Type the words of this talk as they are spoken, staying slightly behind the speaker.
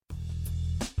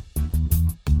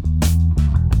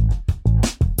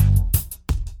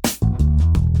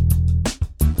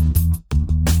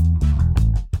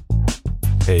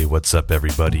what's up,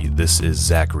 everybody? This is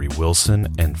Zachary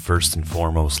Wilson, and first and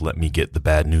foremost, let me get the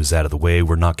bad news out of the way.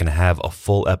 We're not going to have a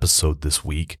full episode this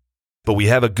week, but we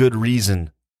have a good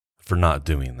reason for not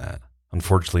doing that.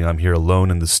 Unfortunately, I'm here alone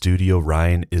in the studio.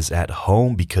 Ryan is at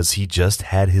home because he just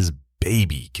had his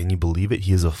baby. Can you believe it?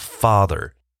 He is a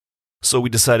father. So we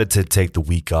decided to take the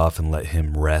week off and let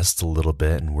him rest a little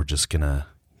bit, and we're just going to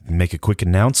make a quick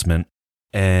announcement,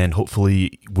 and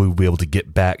hopefully we'll be able to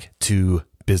get back to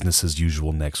business as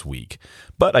usual next week.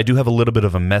 But I do have a little bit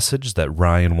of a message that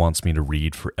Ryan wants me to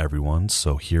read for everyone,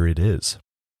 so here it is.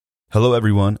 Hello,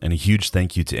 everyone, and a huge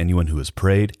thank you to anyone who has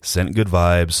prayed, sent good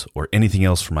vibes, or anything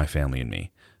else for my family and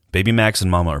me. Baby Max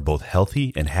and Mama are both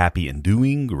healthy and happy and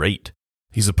doing great.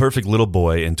 He's a perfect little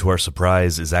boy, and to our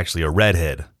surprise, is actually a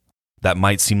redhead. That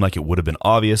might seem like it would have been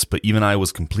obvious, but even I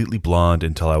was completely blonde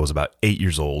until I was about 8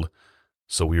 years old,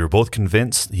 so we were both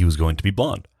convinced he was going to be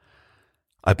blonde.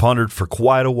 I pondered for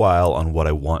quite a while on what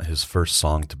I want his first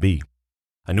song to be.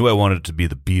 I knew I wanted it to be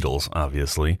the Beatles,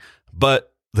 obviously,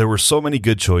 but there were so many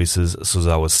good choices, so as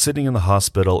I was sitting in the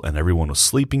hospital and everyone was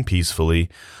sleeping peacefully,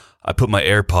 I put my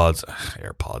AirPods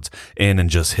in and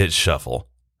just hit shuffle.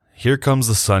 Here Comes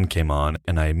the Sun came on,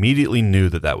 and I immediately knew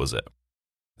that was it.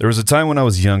 There was a time when I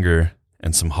was younger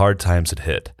and some hard times had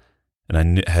hit, and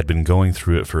I had been going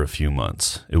through it for a few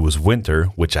months. It was winter,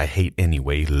 which I hate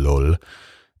anyway, lol.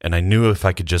 And I knew if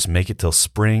I could just make it till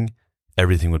spring,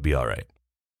 everything would be all right.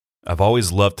 I've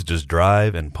always loved to just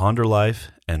drive and ponder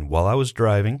life, and while I was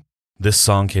driving, this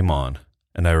song came on,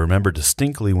 and I remember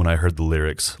distinctly when I heard the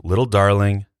lyrics, "Little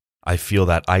darling, I feel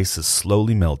that ice is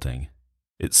slowly melting.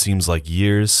 It seems like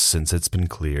years since it's been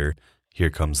clear.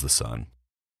 Here comes the sun."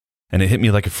 And it hit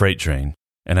me like a freight train,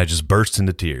 and I just burst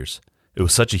into tears. It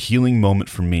was such a healing moment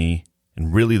for me,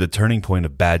 and really the turning point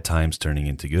of bad times turning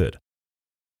into good.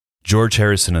 George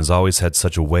Harrison has always had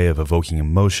such a way of evoking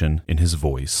emotion in his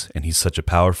voice, and he's such a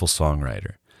powerful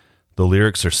songwriter. The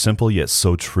lyrics are simple yet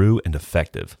so true and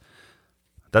effective.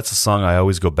 That's a song I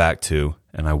always go back to,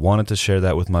 and I wanted to share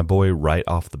that with my boy right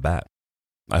off the bat.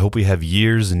 I hope we have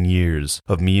years and years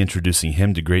of me introducing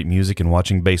him to great music and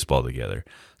watching baseball together.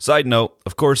 Side note,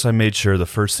 of course I made sure the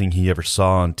first thing he ever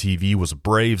saw on TV was a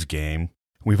Braves game.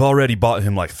 We've already bought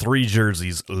him like 3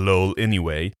 jerseys, lol,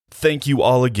 anyway. Thank you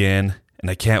all again. And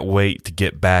I can't wait to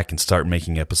get back and start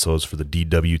making episodes for the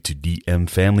DW to DM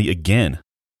family again.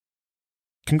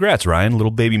 Congrats, Ryan.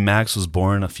 Little baby Max was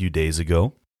born a few days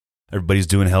ago. Everybody's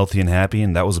doing healthy and happy,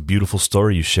 and that was a beautiful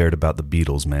story you shared about the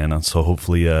Beatles, man. So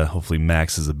hopefully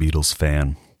Max is a Beatles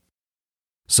fan.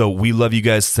 So we love you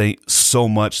guys so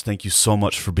much. Thank you so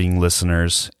much for being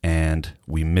listeners, and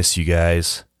we miss you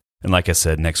guys. And like I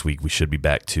said, next week we should be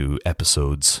back to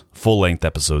episodes, full-length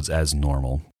episodes as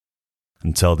normal.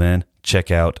 Until then,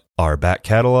 check out our back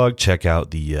catalog, check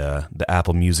out the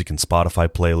Apple Music and Spotify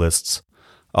playlists.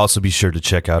 Also be sure to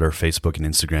check out our Facebook and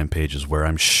Instagram pages where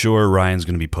I'm sure Ryan's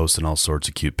going to be posting all sorts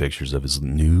of cute pictures of his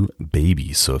new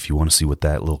baby. So if you want to see what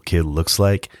that little kid looks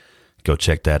like, go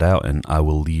check that out, and I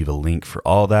will leave a link for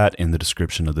all that in the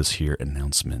description of this here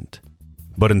announcement.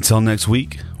 But until next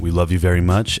week, we love you very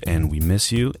much, and we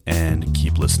miss you, and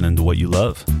keep listening to what you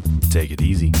love. Take it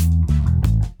easy.